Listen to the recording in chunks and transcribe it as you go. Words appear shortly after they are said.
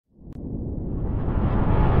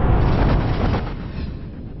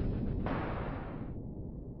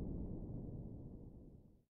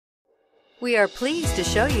We are pleased to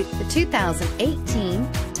show you the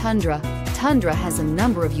 2018 Tundra. Tundra has a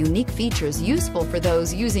number of unique features useful for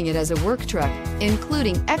those using it as a work truck,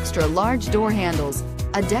 including extra large door handles,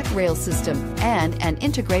 a deck rail system, and an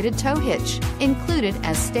integrated tow hitch. Included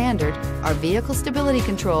as standard are vehicle stability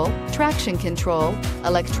control, traction control,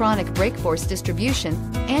 electronic brake force distribution,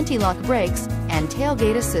 anti-lock brakes, and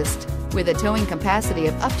tailgate assist. With a towing capacity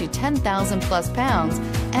of up to 10,000 plus pounds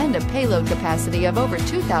and a payload capacity of over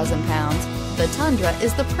 2,000 pounds, the Tundra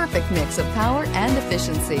is the perfect mix of power and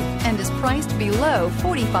efficiency and is priced below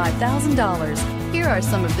 $45,000. Here are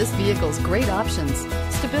some of this vehicle's great options: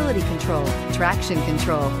 stability control, traction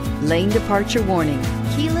control, lane departure warning,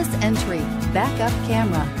 keyless entry, backup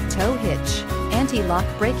camera, tow hitch, anti-lock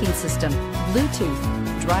braking system,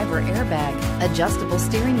 Bluetooth, driver airbag, adjustable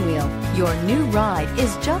steering wheel. Your new ride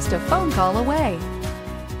is just a phone call away.